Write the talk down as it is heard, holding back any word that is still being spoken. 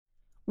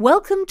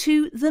Welcome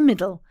to The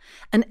Middle,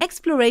 an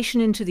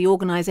exploration into the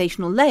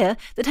organisational layer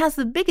that has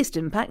the biggest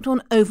impact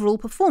on overall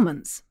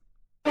performance.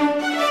 In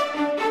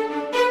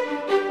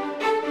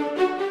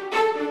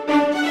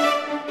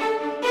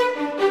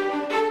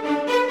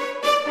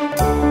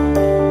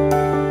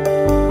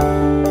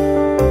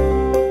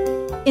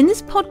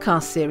this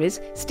podcast series,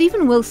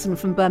 Stephen Willson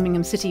from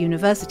Birmingham City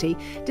University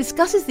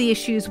discusses the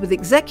issues with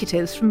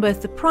executives from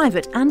both the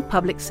private and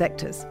public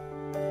sectors.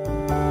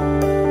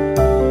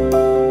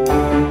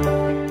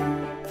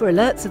 For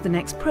alerts of the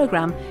next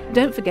programme,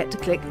 don't forget to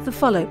click the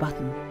follow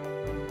button.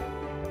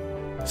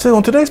 So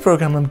on today's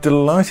programme, I'm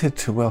delighted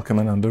to welcome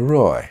Ananda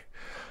Roy.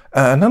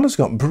 Ananda's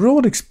got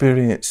broad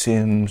experience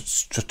in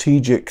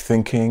strategic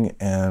thinking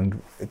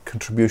and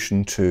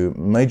contribution to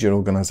major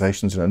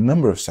organisations in a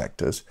number of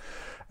sectors.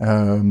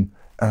 And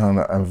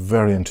I'm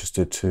very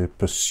interested to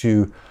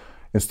pursue,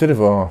 instead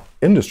of our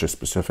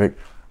industry-specific,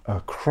 a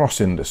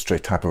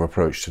cross-industry type of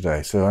approach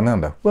today. So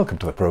Ananda, welcome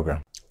to the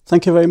programme.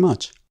 Thank you very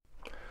much.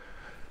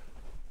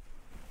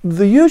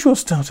 The usual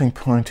starting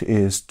point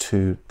is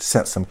to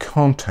set some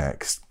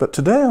context, but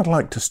today I'd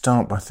like to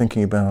start by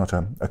thinking about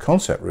a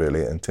concept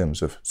really in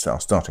terms of our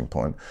starting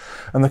point.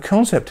 And the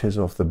concept is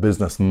of the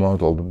business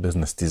model, the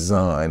business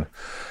design.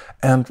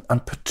 And I'm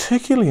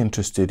particularly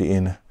interested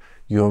in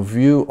your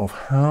view of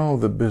how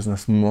the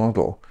business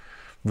model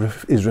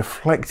is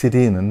reflected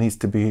in and needs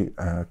to be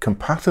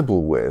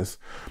compatible with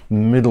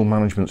middle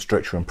management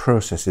structure and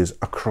processes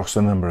across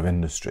a number of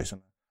industries.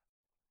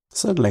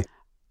 Certainly.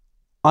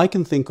 I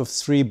can think of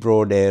three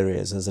broad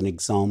areas as an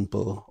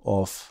example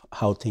of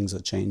how things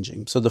are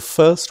changing. So the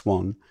first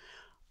one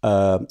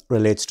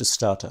relates to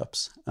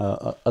startups.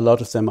 A lot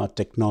of them are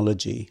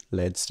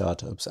technology-led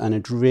startups, and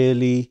it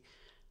really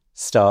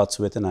starts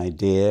with an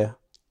idea,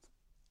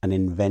 an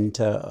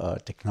inventor, a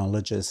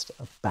technologist,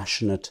 a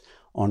passionate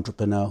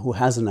entrepreneur who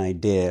has an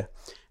idea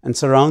and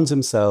surrounds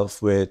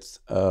himself with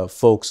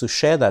folks who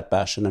share that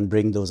passion and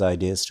bring those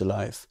ideas to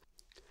life.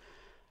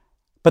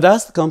 But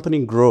as the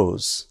company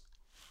grows,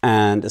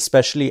 and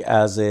especially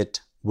as it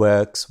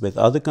works with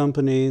other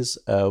companies,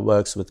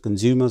 works with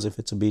consumers if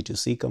it's a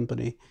B2C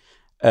company,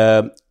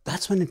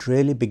 that's when it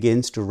really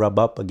begins to rub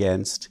up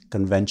against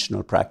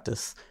conventional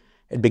practice.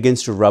 It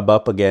begins to rub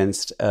up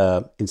against,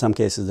 in some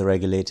cases, the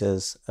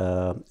regulators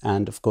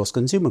and, of course,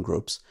 consumer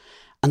groups.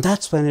 And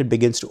that's when it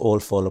begins to all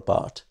fall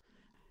apart.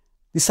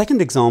 The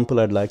second example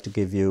I'd like to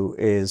give you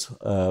is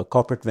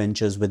corporate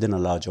ventures within a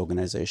large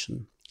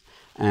organization.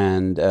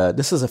 And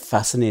this is a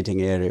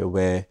fascinating area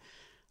where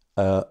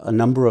a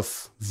number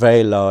of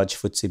very large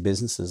FTSE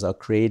businesses are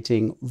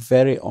creating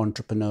very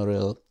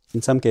entrepreneurial,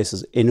 in some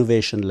cases,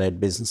 innovation-led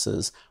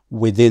businesses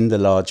within the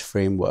large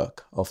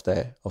framework of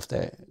their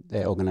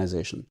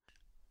organization.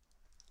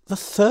 The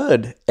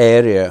third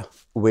area,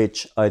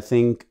 which I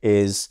think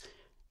is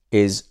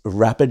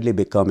rapidly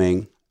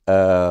becoming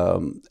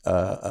a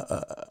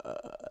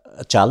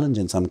challenge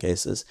in some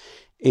cases,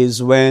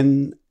 is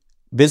when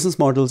business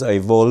models are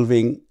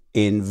evolving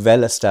in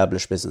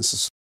well-established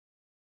businesses.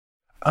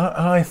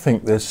 I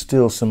think there's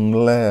still some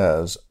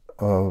layers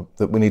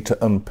that we need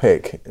to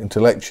unpick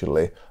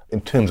intellectually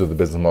in terms of the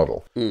business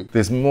model.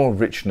 There's more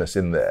richness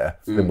in there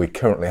than we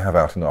currently have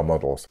out in our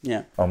models.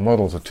 Yeah. Our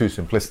models are too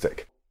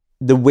simplistic.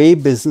 The way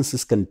business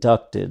is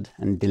conducted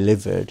and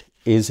delivered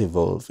is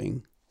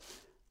evolving.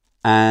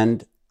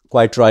 And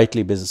quite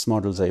rightly, business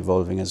models are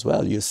evolving as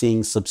well. You're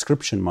seeing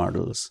subscription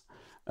models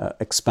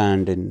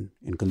expand in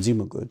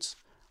consumer goods,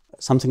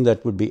 something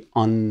that would be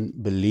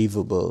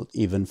unbelievable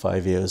even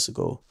 5 years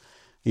ago.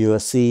 You are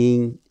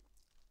seeing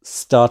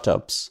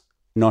startups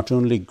not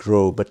only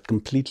grow, but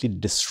completely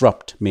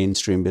disrupt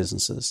mainstream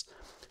businesses.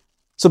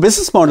 So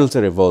business models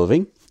are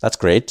evolving. That's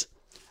great.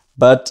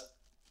 But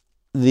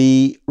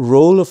the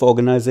role of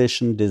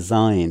organization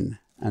design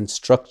and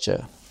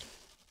structure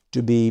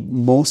to be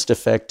most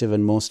effective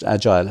and most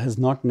agile has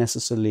not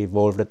necessarily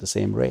evolved at the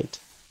same rate.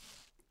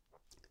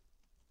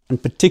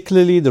 And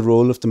particularly the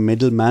role of the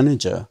middle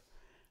manager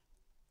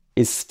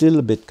is still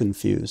a bit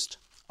confused.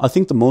 I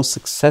think the most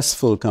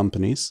successful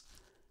companies,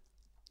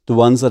 the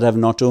ones that have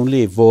not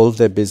only evolved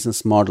their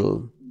business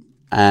model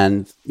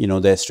and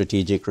their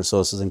strategic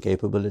resources and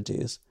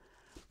capabilities,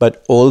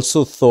 but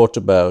also thought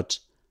about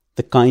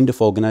the kind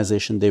of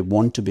organization they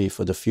want to be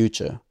for the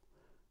future,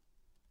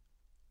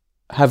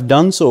 have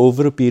done so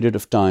over a period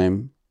of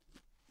time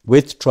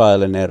with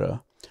trial and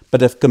error,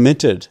 but have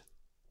committed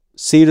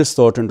serious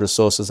thought and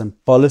resources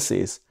and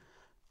policies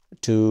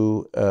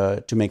to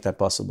make that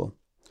possible.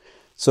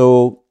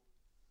 So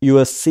you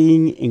are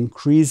seeing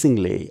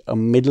increasingly a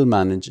middle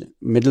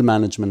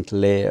management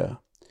layer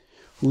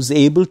who's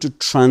able to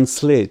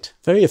translate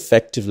very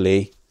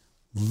effectively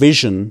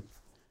vision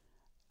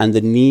and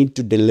the need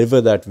to deliver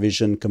that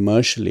vision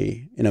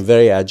commercially in a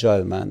very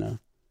agile manner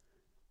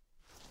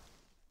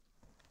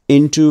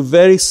into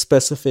very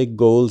specific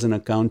goals and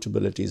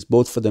accountabilities,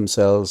 both for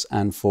themselves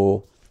and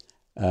for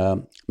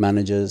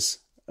managers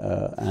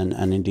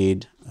and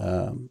indeed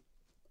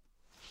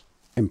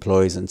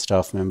employees and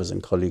staff members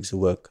and colleagues who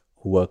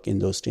work in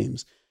those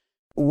teams.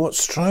 What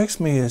strikes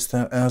me is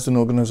that as an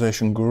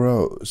organization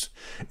grows,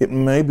 it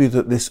may be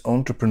that this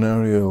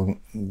entrepreneurial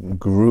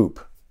group,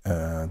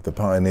 the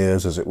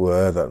pioneers, as it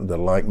were, the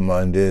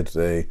like-minded,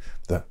 the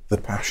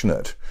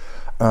passionate,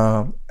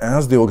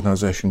 as the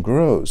organization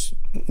grows,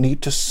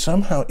 need to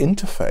somehow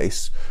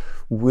interface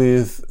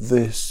with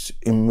this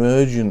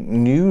emergent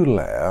new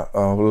layer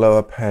of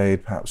lower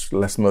paid, perhaps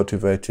less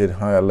motivated,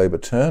 higher labour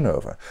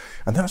turnover.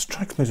 And that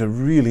strikes me as a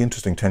really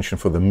interesting tension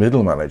for the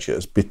middle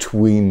managers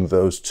between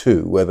those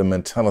two, where the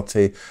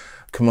mentality,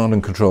 command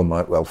and control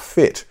might well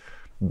fit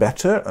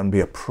better and be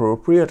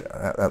appropriate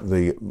at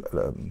the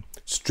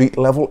street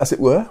level, as it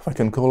were, if I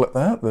can call it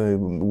that,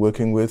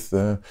 working with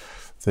the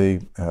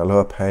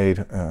lower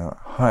paid,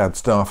 hired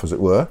staff, as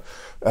it were,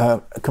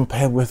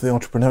 compared with the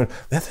entrepreneur.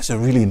 There's a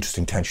really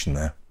interesting tension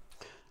there.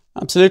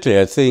 Absolutely.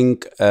 I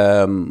think,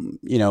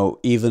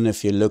 even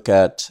if you look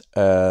at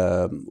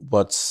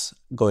what's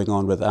going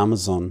on with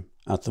Amazon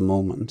at the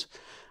moment,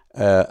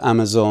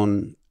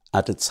 Amazon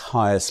at its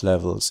highest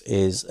levels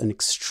is an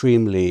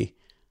extremely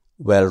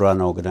well-run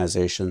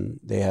organization.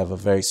 They have a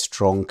very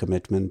strong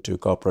commitment to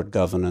corporate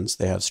governance.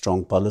 They have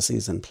strong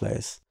policies in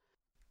place.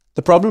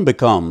 The problem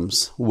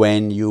becomes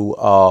when you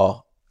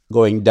are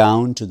going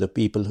down to the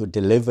people who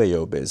deliver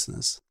your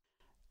business.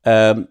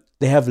 They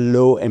have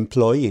low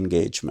employee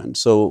engagement.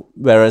 So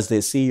whereas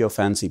they see your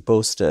fancy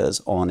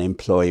posters on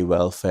employee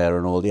welfare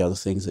and all the other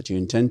things that you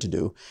intend to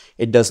do,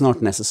 it does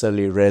not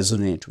necessarily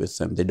resonate with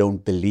them. They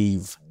don't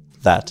believe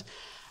that.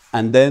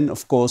 And then,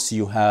 of course,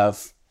 you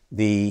have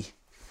the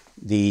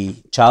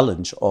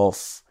challenge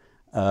of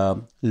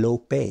low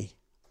pay.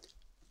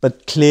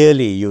 But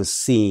clearly you're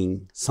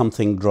seeing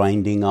something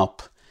grinding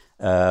up,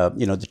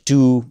 the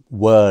two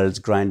worlds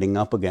grinding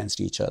up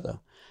against each other.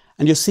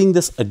 And you're seeing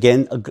this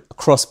again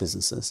across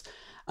businesses.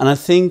 And I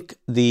think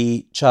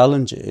the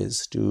challenge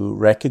is to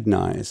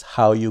recognize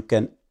how you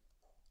can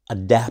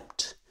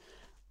adapt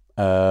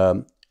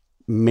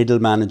middle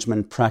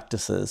management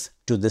practices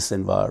to this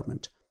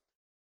environment.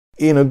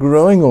 In a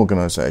growing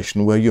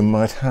organization where you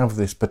might have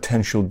this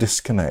potential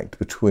disconnect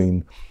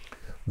between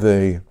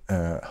the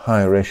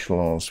higher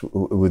echelons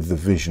with the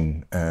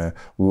vision,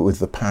 with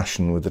the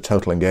passion, with the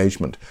total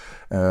engagement,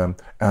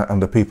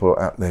 and the people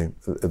at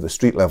the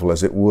street level,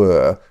 as it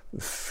were,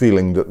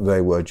 feeling that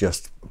they were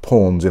just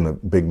pawns in a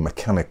big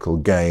mechanical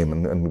game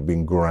and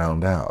being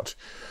ground out.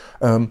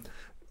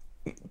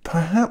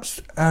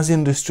 Perhaps as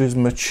industries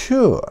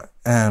mature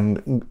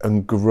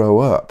and grow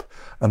up,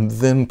 and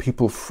then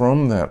people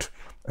from that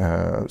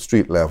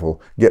street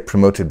level get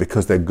promoted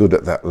because they're good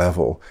at that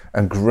level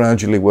and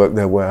gradually work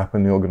their way up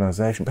in the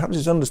organization. Perhaps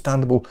it's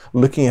understandable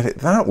looking at it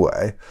that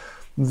way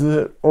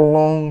that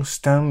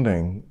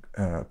long-standing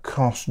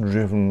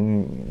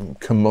cost-driven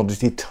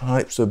commodity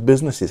types of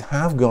businesses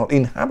have got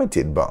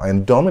inhabited by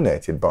and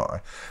dominated by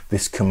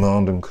this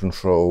command and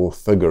control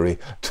thuggery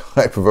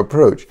type of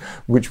approach,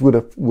 which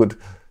would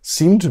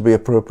seem to be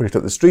appropriate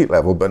at the street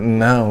level, but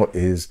now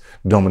is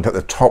dominant at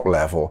the top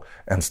level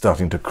and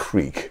starting to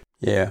creak.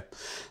 Yeah.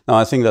 No,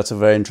 I think that's a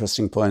very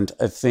interesting point.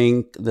 I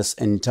think this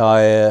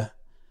entire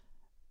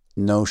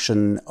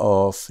notion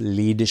of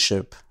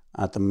leadership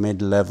at the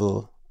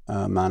mid-level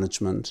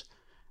management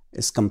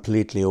is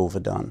completely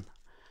overdone.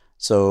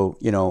 So,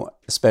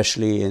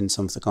 especially in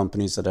some of the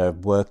companies that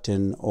I've worked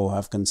in or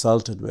have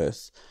consulted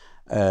with,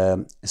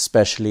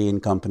 especially in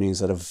companies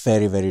that are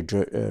very, very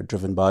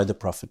driven by the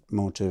profit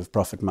motive,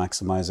 profit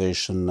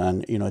maximization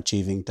and,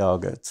 achieving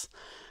targets,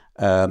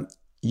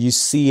 you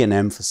see an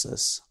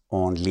emphasis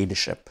on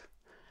leadership.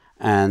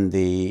 And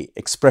the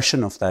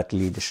expression of that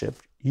leadership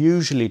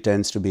usually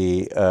tends to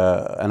be,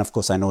 and of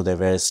course I know there are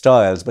various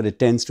styles, but it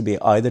tends to be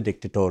either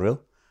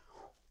dictatorial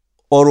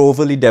or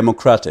overly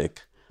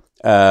democratic.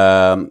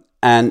 And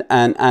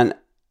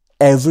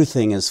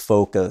everything is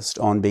focused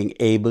on being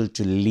able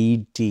to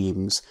lead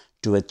teams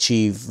to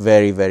achieve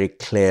very, very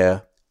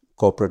clear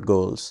corporate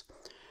goals.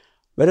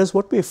 Whereas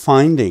what we're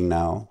finding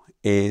now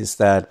is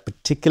that,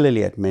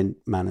 particularly at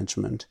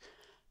mid-management,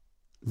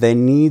 there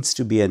needs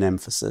to be an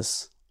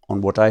emphasis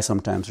on what I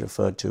sometimes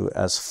refer to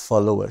as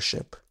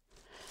followership.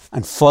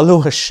 And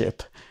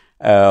followership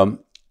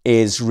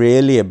is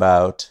really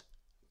about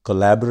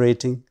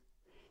collaborating.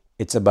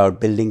 It's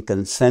about building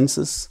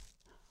consensus,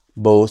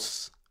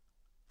 both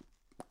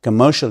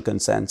commercial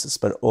consensus,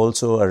 but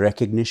also a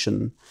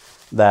recognition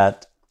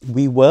that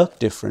we work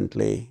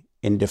differently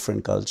in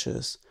different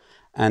cultures.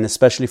 And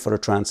especially for a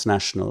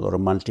transnational or a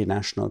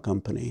multinational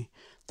company,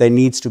 there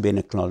needs to be an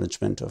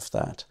acknowledgement of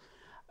that.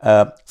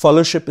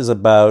 Followership is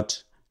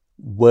about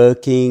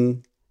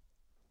working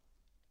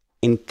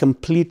in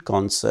complete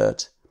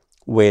concert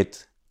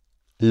with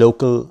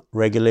local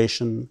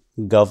regulation,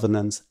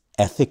 governance,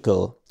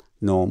 ethical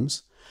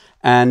norms,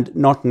 and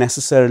not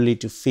necessarily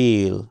to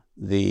feel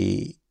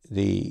the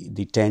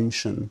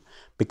tension,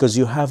 because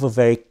you have a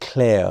very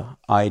clear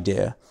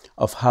idea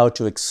of how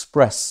to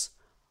express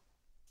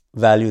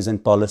values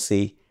and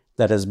policy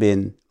that has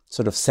been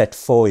sort of set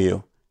for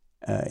you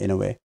in a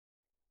way.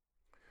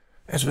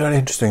 It's very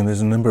interesting. There's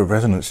a number of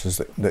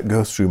resonances that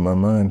go through my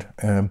mind.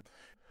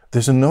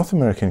 There's a North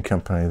American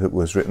company that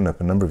was written up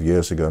a number of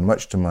years ago, and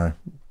much to my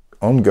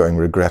ongoing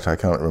regret, I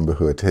can't remember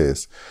who it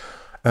is,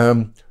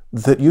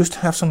 that used to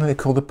have something they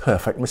call the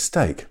perfect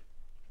mistake.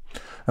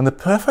 And the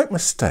perfect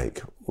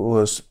mistake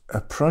was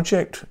a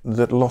project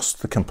that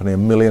lost the company $1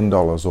 million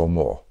or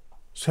more.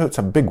 So it's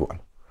a big one.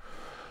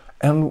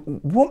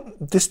 And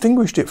what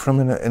distinguished it from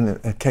in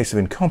a case of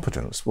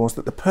incompetence was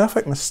that the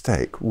perfect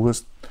mistake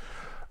was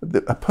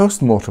that a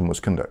post-mortem was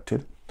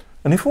conducted,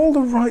 and if all the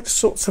right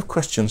sorts of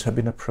questions had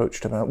been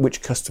approached about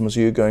which customers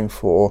are you going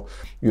for,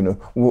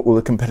 what will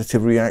the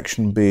competitive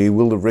reaction be,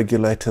 will the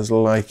regulators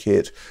like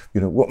it,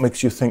 what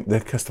makes you think their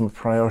customer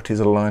priorities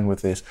align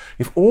with this,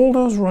 if all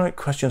those right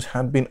questions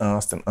had been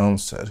asked and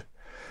answered,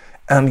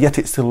 and yet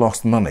it still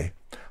lost money,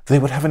 they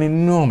would have an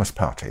enormous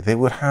party. They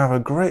would have a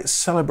great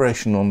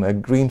celebration on their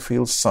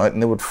greenfield site,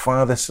 and they would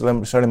fire their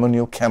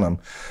ceremonial cannon.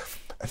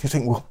 And you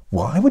think, well,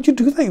 why would you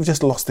do that? You've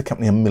just lost the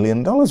company $1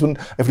 million. Wouldn't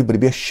everybody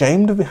be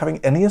ashamed of having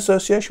any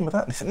association with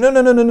that? And he said,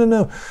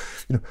 no.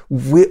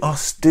 We are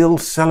still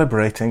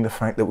celebrating the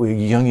fact that we're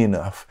young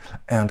enough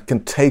and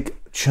can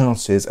take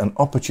chances and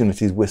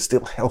opportunities. We're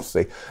still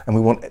healthy, and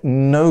we want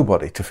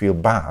nobody to feel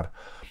bad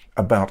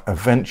about a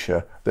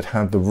venture that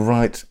had the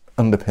right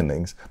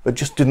underpinnings, but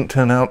just didn't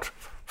turn out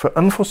for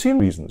unforeseen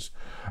reasons.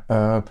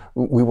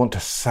 We want to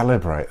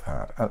celebrate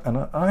that.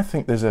 And I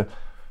think there's a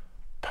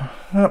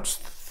perhaps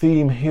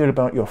theme here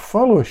about your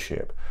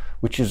followership,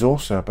 which is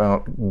also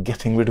about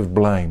getting rid of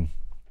blame.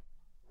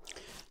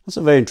 That's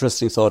a very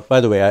interesting thought.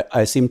 By the way,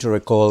 I seem to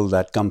recall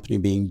that company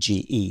being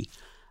GE.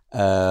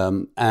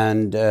 And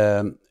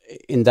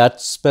in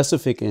that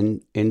specific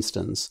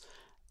instance,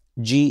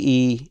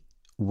 GE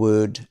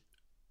would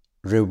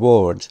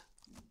reward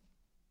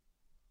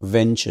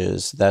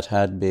ventures that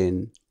had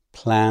been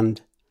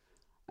planned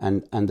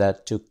and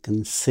that took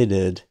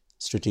considered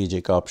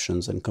strategic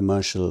options and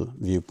commercial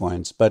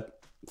viewpoints, but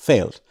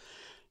failed.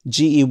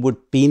 GE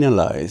would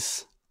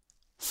penalize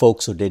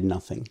folks who did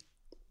nothing.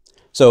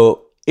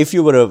 So if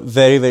you were a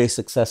very, very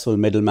successful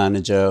middle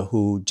manager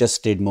who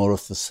just did more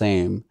of the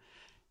same,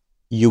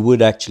 you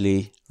would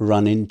actually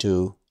run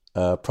into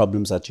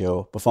problems at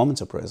your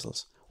performance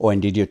appraisals, or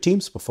indeed your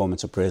team's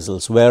performance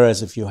appraisals.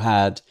 Whereas if you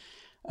had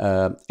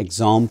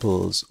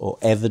examples or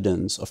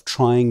evidence of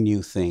trying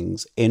new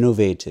things,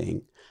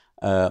 innovating,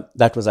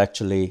 that was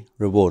actually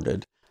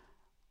rewarded.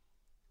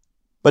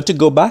 But to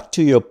go back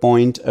to your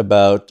point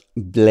about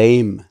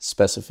blame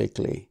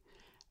specifically,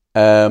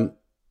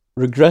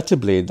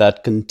 regrettably,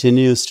 that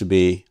continues to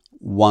be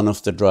one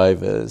of the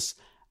drivers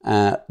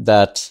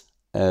that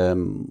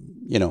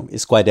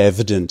is quite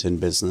evident in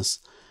business,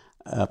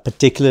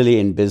 particularly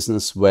in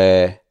business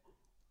where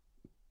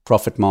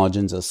profit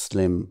margins are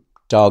slim,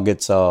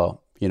 targets are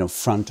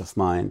front of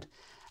mind,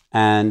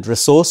 and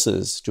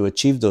resources to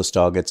achieve those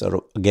targets are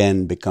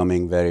again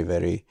becoming very,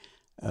 very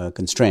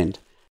constrained.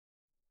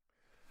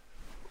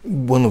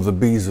 One of the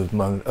bees in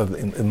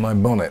my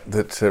bonnet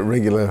that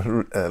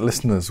regular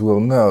listeners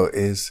will know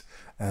is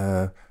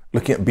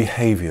looking at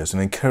behaviours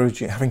and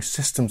having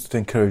systems that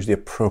encourage the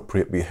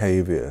appropriate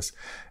behaviours.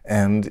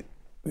 And,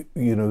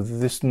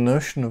 this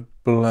notion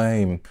of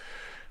blame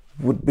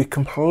would be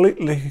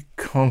completely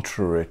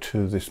contrary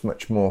to this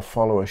much more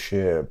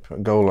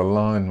followership, goal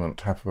alignment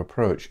type of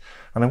approach.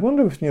 And I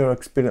wonder if in your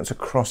experience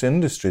across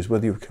industries,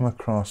 whether you've come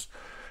across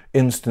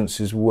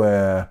instances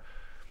where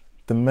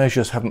the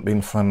measures haven't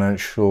been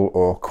financial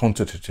or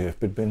quantitative,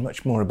 but been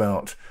much more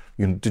about,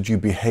 did you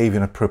behave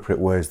in appropriate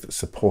ways that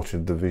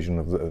supported the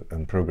vision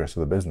and progress of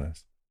the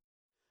business?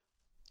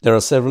 There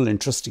are several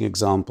interesting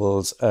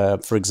examples.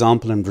 For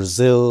example, in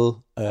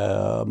Brazil,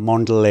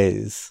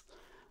 Mondelez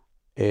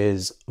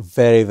is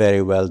very,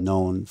 very well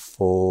known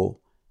for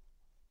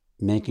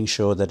making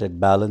sure that it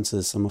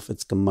balances some of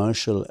its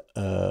commercial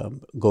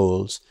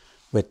goals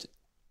with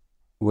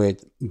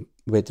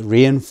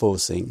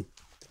reinforcing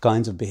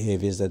kinds of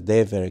behaviors that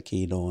they're very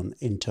keen on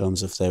in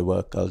terms of their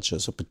work culture.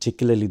 So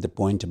particularly the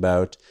point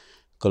about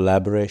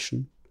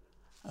collaboration,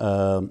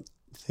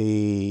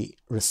 the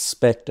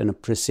respect and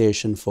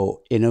appreciation for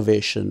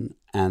innovation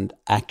and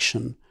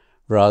action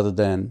rather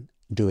than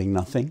doing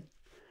nothing.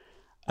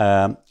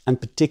 And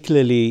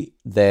particularly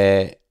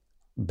their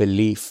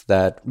belief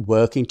that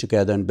working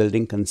together and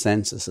building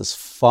consensus is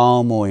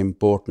far more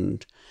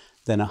important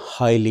than a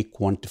highly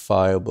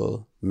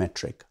quantifiable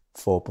metric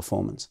for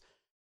performance.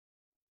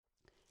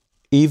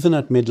 Even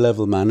at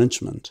mid-level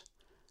management,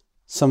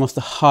 some of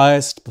the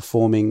highest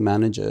performing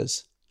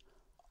managers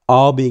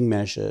are being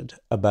measured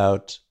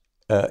about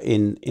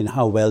in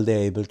how well they're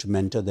able to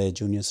mentor their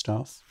junior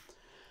staff,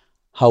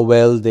 how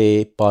well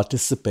they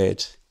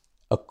participate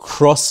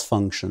across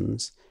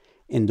functions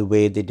in the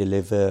way they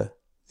deliver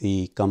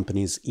the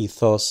company's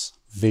ethos,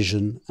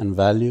 vision, and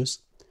values,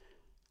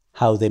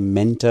 how they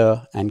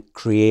mentor and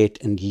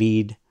create and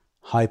lead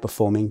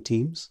high-performing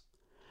teams.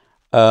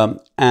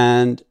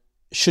 And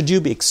should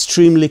you be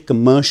extremely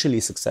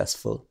commercially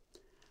successful,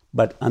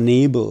 but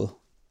unable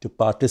to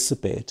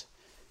participate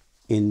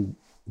in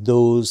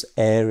those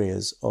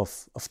areas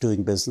of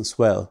doing business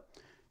well,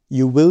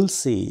 you will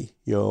see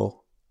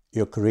your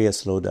career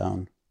slow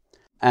down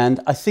And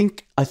I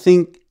think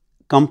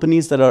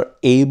companies that are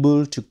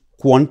able to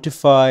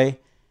quantify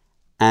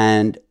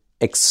and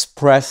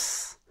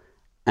express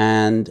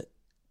and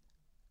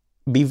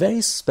be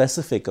very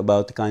specific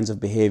about the kinds of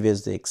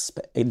behaviors they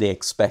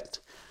expect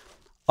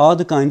are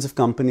the kinds of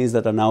companies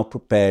that are now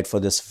prepared for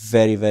this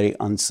very, very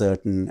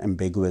uncertain,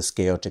 ambiguous,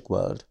 chaotic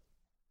world.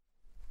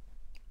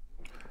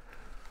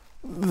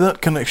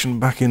 That connection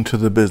back into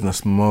the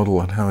business model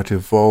and how it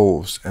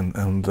evolves,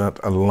 and that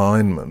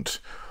alignment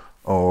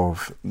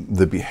of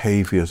the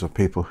behaviors of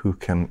people who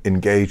can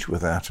engage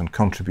with that and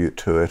contribute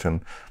to it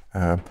and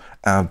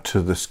add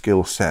to the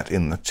skill set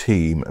in the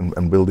team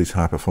and build these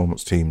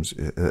high-performance teams,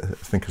 I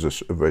think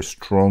is a very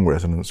strong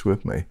resonance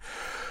with me.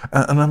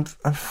 And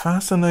I'm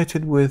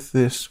fascinated with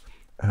this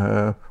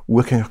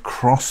working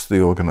across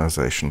the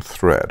organization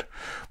thread,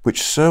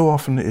 which so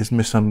often is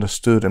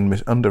misunderstood and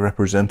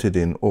underrepresented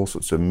in all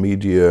sorts of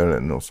media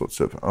and all sorts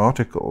of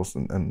articles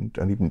and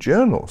even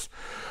journals,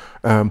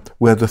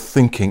 where the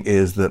thinking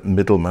is that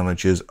middle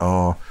managers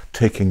are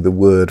taking the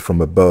word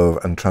from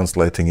above and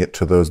translating it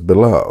to those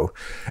below.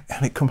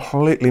 And it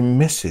completely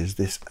misses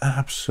this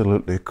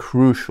absolutely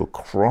crucial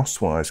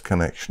crosswise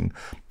connection,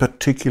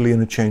 particularly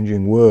in a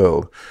changing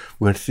world,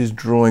 where it is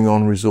drawing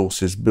on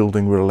resources,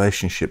 building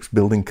relationships,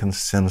 building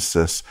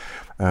consensus,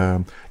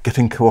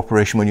 getting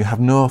cooperation when you have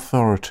no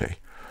authority.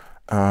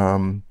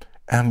 And,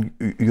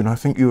 I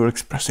think you were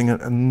expressing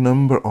a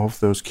number of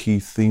those key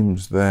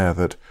themes there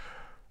that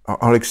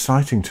are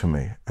exciting to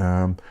me,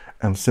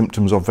 and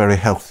symptoms of very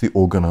healthy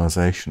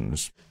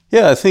organizations.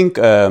 Yeah, I think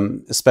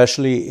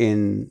especially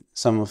in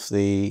some of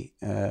the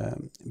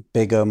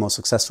bigger, more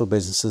successful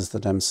businesses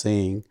that I'm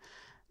seeing,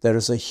 there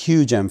is a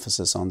huge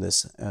emphasis on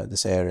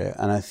this area.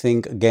 And I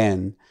think,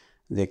 again,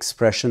 the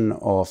expression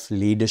of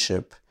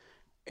leadership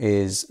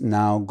is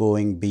now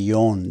going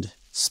beyond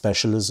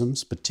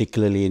specialisms,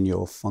 particularly in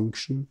your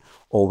function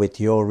or with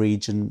your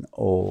region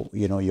or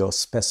your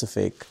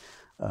specific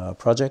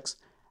projects,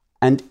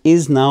 and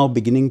is now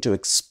beginning to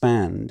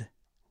expand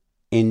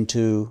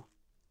into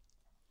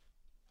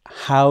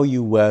how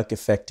you work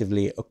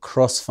effectively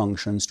across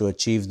functions to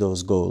achieve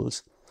those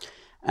goals.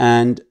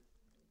 And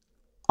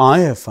I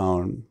have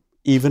found,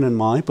 even in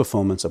my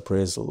performance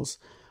appraisals,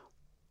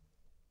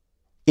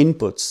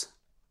 inputs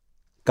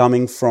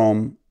coming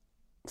from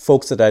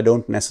folks that I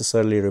don't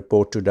necessarily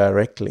report to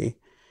directly.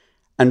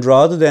 And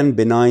rather than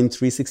benign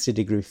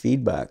 360-degree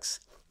feedbacks,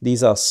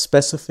 these are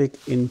specific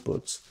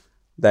inputs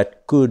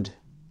that could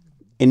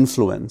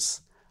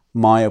influence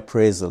my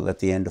appraisal at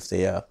the end of the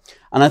year.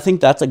 And I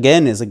think that,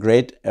 again, is a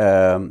great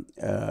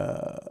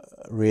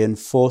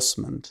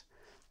reinforcement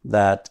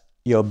that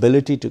your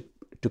ability to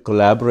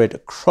collaborate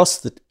across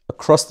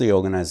the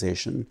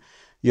organization,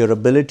 your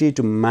ability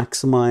to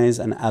maximize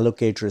and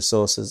allocate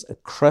resources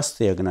across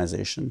the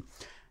organization,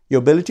 your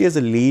ability as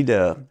a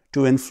leader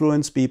to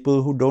influence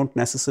people who don't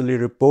necessarily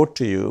report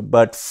to you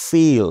but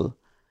feel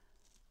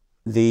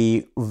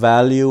the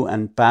value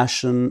and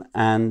passion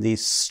and the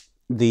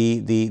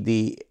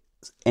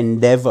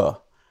endeavor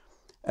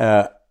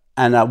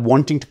and are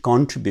wanting to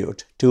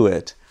contribute to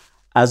it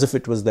as if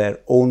it was their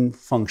own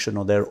function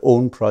or their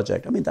own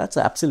project. I mean, that's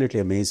absolutely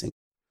amazing.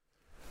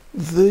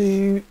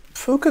 The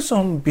focus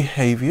on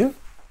behavior,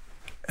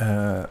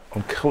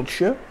 on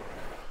culture,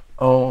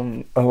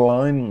 on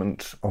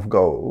alignment of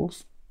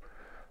goals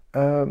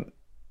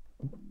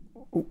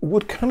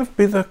would kind of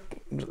be the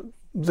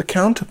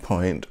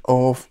counterpoint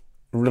of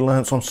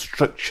reliance on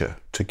structure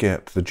to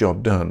get the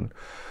job done.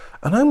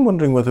 And I'm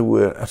wondering whether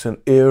we're at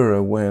an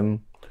era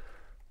when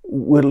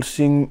we're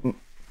seeing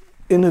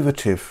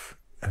innovative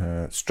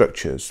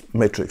structures,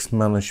 matrix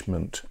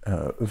management,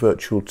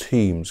 virtual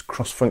teams,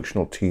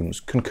 cross-functional teams,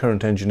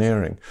 concurrent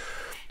engineering,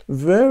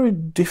 very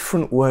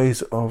different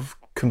ways of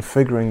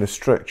configuring the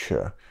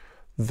structure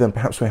than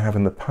perhaps we have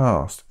in the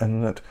past,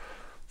 and that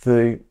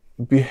the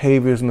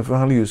behaviors and the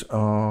values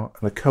and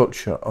the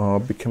culture are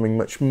becoming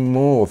much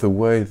more the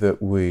way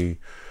that we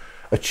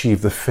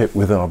achieve the fit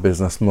with our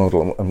business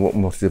model and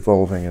what is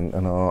evolving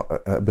and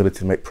our ability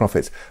to make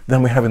profits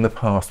than we have in the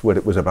past, where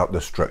it was about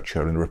the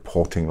structure and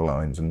reporting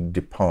lines and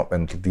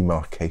departmental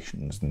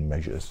demarcations and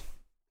measures.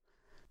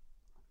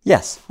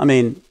 Yes, I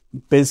mean,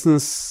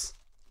 business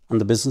and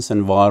the business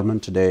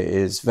environment today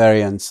is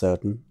very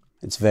uncertain.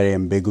 It's very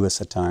ambiguous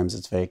at times.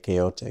 It's very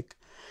chaotic.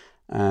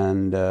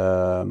 And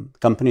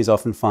companies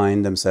often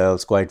find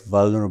themselves quite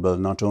vulnerable,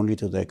 not only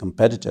to their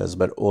competitors,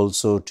 but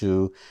also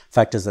to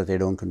factors that they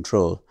don't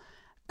control.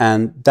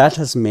 And that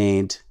has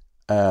made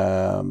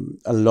a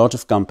lot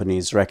of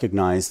companies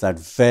recognize that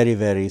very,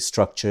 very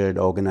structured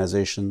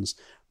organizations,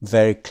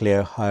 very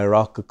clear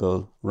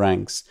hierarchical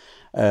ranks,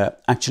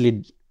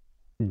 actually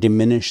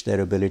diminish their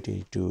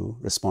ability to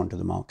respond to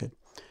the market.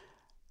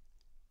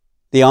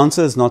 The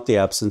answer is not the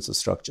absence of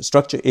structure.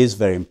 Structure is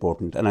very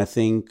important. And I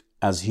think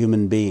as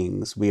human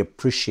beings, we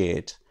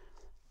appreciate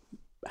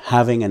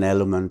having an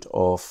element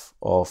of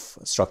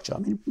structure. I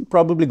mean, it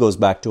probably goes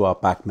back to our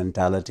pack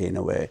mentality in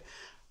a way.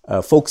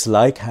 Folks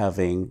like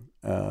having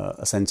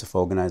a sense of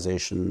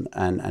organization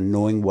and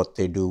knowing what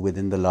they do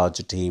within the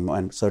larger team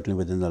and certainly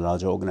within the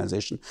larger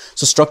organization.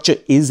 So structure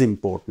is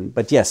important,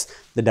 but yes,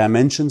 the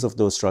dimensions of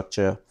those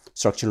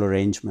structural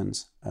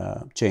arrangements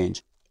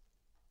change.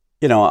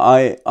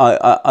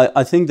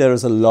 I think there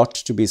is a lot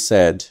to be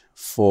said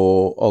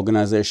for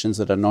organizations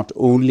that are not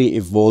only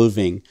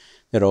evolving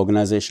their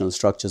organizational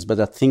structures, but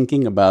are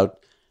thinking about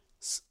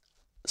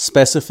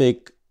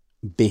specific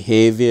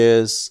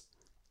behaviors,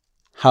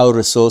 how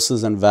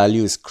resources and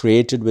value is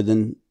created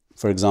within,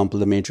 for example,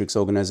 the matrix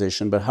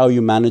organization, but how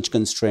you manage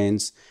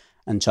constraints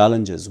and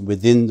challenges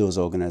within those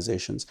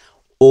organizations.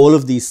 All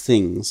of these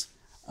things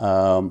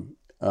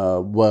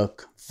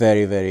work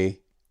very, very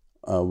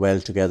well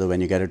together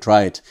when you get it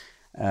right.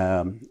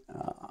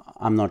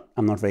 I'm not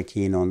very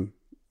keen on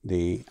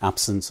the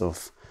absence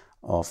of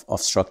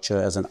structure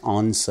as an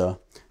answer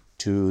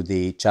to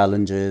the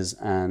challenges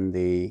and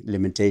the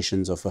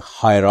limitations of a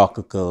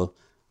hierarchical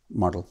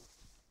model.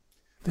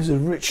 There's a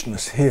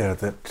richness here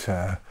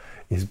that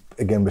is,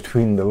 again,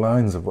 between the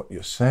lines of what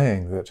you're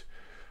saying, that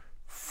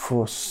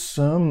for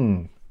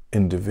some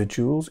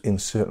individuals in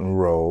certain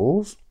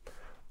roles,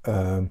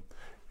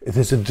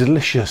 there's a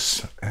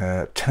delicious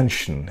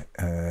tension,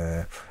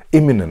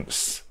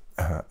 imminence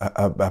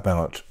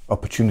about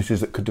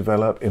opportunities that could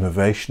develop,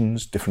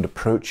 innovations, different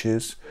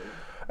approaches.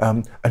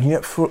 And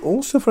yet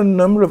also for a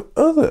number of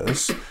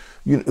others,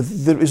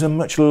 there is a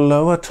much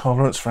lower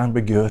tolerance for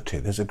ambiguity.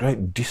 There's a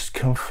great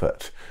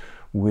discomfort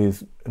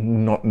with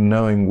not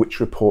knowing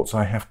which reports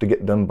I have to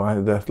get done by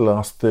the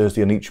last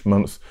Thursday in each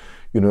month,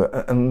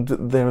 and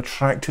they're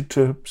attracted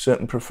to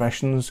certain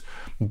professions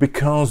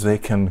because they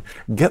can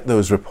get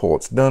those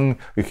reports done,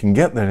 they can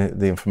get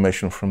the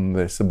information from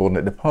the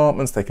subordinate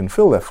departments, they can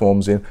fill their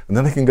forms in, and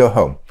then they can go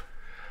home.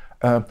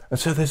 And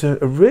so there's a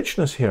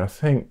richness here, I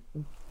think,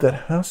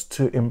 that has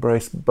to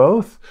embrace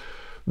both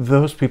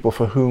those people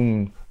for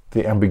whom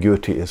the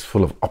ambiguity is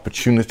full of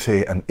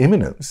opportunity and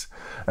imminence,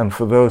 and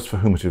for those for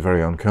whom it is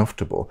very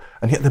uncomfortable.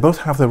 And yet they both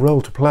have their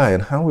role to play,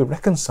 and how we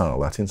reconcile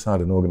that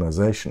inside an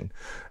organization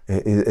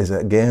is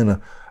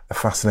again, a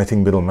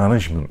fascinating middle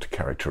management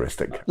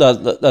characteristic.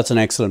 That's an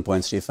excellent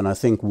point, Stephen. I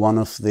think one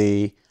of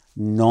the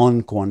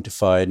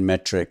non-quantified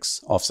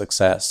metrics of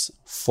success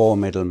for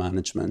middle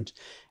management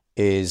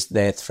is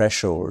their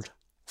threshold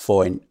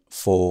for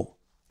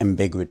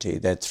ambiguity,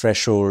 their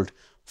threshold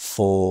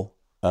for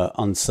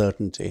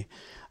uncertainty.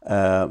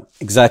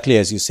 Exactly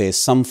as you say,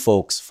 some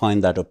folks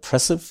find that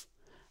oppressive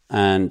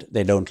and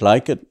they don't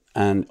like it,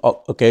 and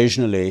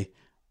occasionally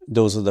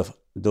those are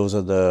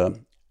the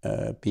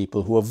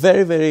people who are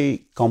very,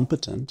 very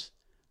competent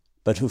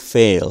but who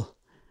fail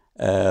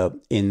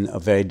in a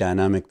very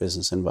dynamic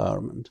business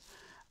environment.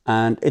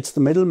 And it's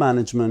the middle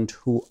management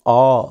who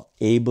are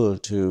able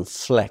to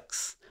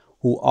flex,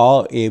 who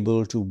are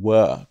able to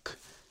work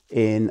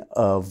in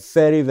a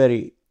very,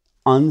 very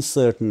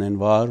uncertain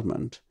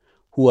environment,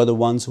 who are the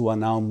ones who are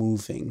now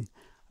moving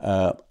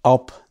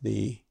up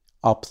the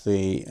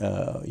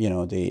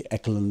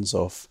echelons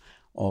of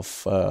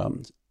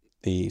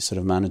the sort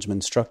of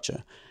management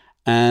structure.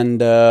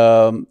 And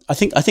I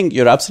think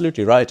you're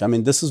absolutely right. I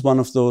mean, this is one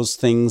of those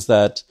things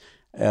that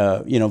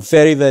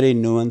very, very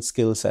nuanced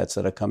skill sets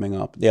that are coming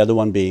up. The other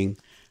one being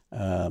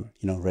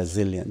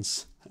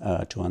resilience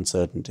to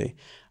uncertainty.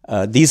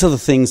 These are the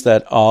things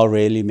that are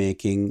really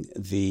making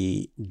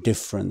the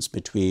difference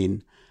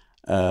between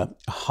a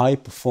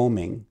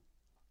high-performing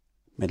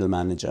middle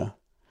manager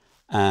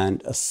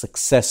and a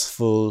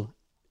successful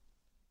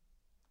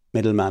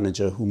middle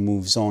manager who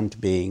moves on to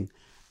being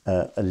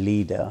a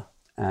leader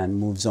and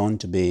moves on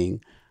to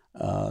being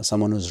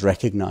someone who's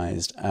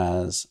recognized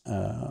as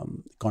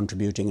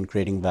contributing and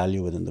creating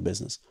value within the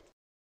business.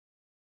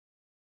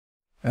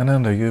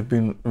 Ananda, you've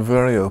been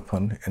very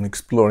open in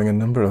exploring a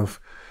number of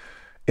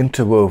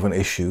interwoven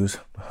issues,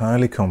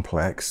 highly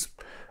complex,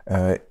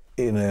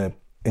 in an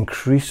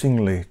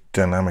increasingly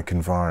dynamic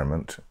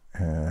environment.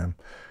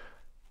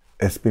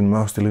 It's been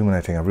most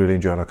illuminating. I've really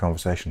enjoyed our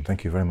conversation.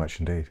 Thank you very much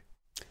indeed.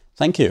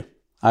 Thank you.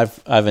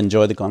 I've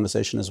enjoyed the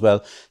conversation as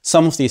well.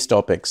 Some of these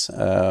topics,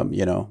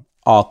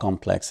 are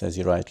complex, as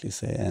you rightly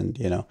say, and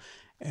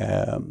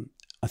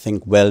I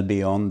think well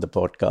beyond the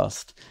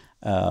podcast.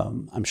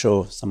 I'm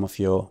sure some of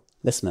your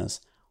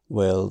listeners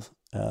will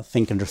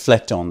think and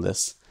reflect on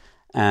this,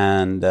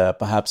 and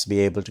perhaps be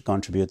able to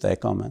contribute their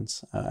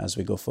comments as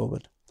we go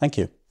forward. Thank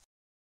you.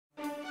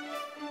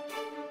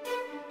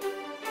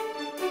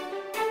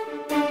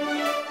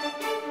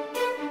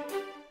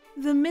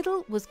 The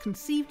Middle was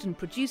conceived and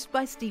produced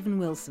by Stephen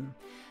Willson.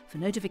 For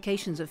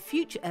notifications of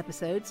future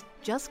episodes,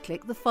 just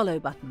click the follow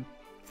button.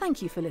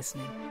 Thank you for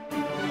listening.